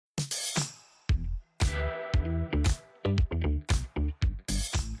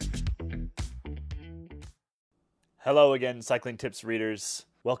Hello again, Cycling Tips readers.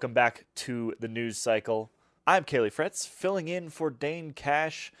 Welcome back to the news cycle. I'm Kaylee Fretz, filling in for Dane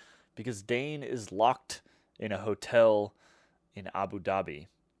Cash because Dane is locked in a hotel in Abu Dhabi.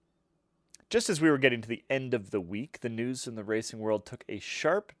 Just as we were getting to the end of the week, the news in the racing world took a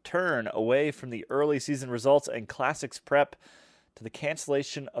sharp turn away from the early season results and classics prep to the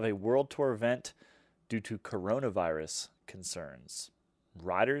cancellation of a World Tour event due to coronavirus concerns.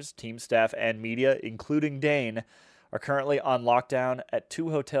 Riders, team staff, and media, including Dane, are currently on lockdown at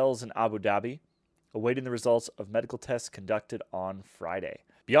 2 hotels in Abu Dhabi, awaiting the results of medical tests conducted on Friday.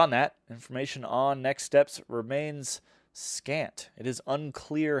 Beyond that, information on next steps remains scant. It is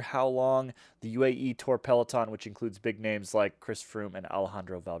unclear how long the UAE Tour peloton, which includes big names like Chris Froome and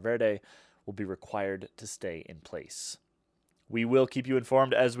Alejandro Valverde, will be required to stay in place. We will keep you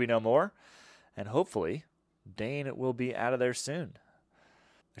informed as we know more, and hopefully Dane will be out of there soon.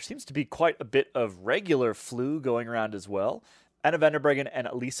 There seems to be quite a bit of regular flu going around as well. Anna van der Breggen and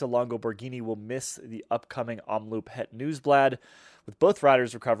Elisa Longo Borghini will miss the upcoming Omloop Het Nieuwsblad, with both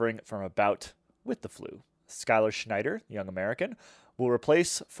riders recovering from a bout with the flu. Skylar Schneider, the young American, will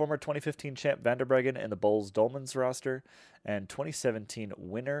replace former 2015 champ van der Breggen in the Boels-Dolmans roster, and 2017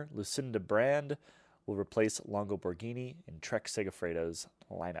 winner Lucinda Brand will replace Longo Borghini in Trek Segafredo's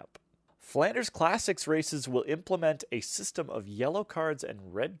lineup. Flanders Classics races will implement a system of yellow cards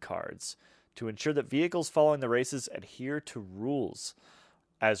and red cards to ensure that vehicles following the races adhere to rules,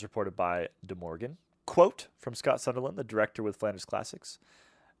 as reported by De Morgan. Quote from Scott Sunderland, the director with Flanders Classics: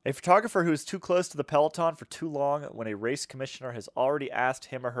 "A photographer who is too close to the peloton for too long when a race commissioner has already asked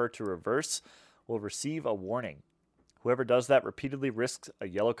him or her to reverse will receive a warning. Whoever does that repeatedly risks a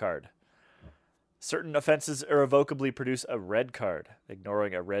yellow card. Certain offenses irrevocably produce a red card.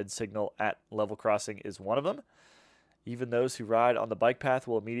 Ignoring a red signal at level crossing is one of them. Even those who ride on the bike path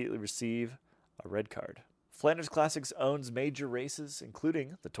will immediately receive a red card." Flanders Classics owns major races,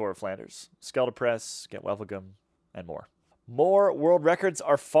 including the Tour of Flanders, Scheldeprijs, Gent-Wevelgem, and more. More world records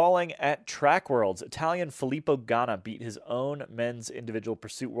are falling at Track Worlds. Italian Filippo Ganna beat his own men's individual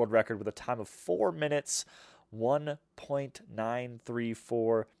pursuit world record with a time of 4 minutes,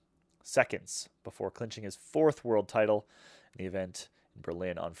 1.934 seconds before clinching his 4th world title in the event in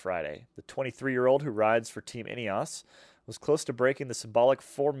Berlin on Friday. The 23-year-old, who rides for Team Ineos, was close to breaking the symbolic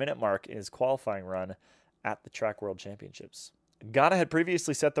 4-minute mark in his qualifying run at the Track World Championships. Ganna had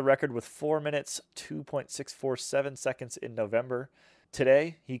previously set the record with 4 minutes, 2.647 seconds in November.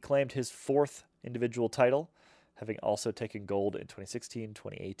 Today, he claimed his 4th individual title, having also taken gold in 2016,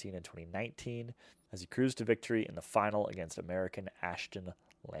 2018, and 2019, as he cruised to victory in the final against American Ashton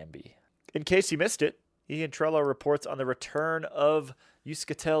Lambie. In case you missed it, Ian Trello reports on the return of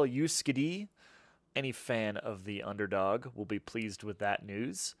Euskaltel Euskadi. Any fan of the underdog will be pleased with that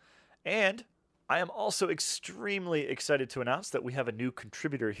news. And I am also extremely excited to announce that we have a new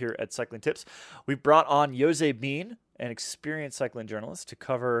contributor here at Cycling Tips. We've brought on Jose Bean, an experienced cycling journalist, to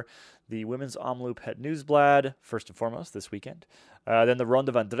cover the Women's Omloop Het Nieuwsblad, first and foremost, this weekend. Then the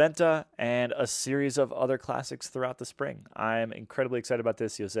Ronde van Drenthe, and a series of other classics throughout the spring. I'm incredibly excited about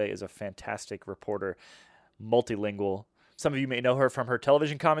this. Jose is a fantastic reporter, multilingual. Some of you may know her from her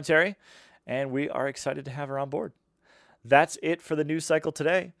television commentary, and we are excited to have her on board. That's it for the news cycle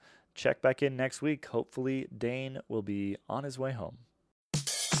today. Check back in next week. Hopefully, Dane will be on his way home.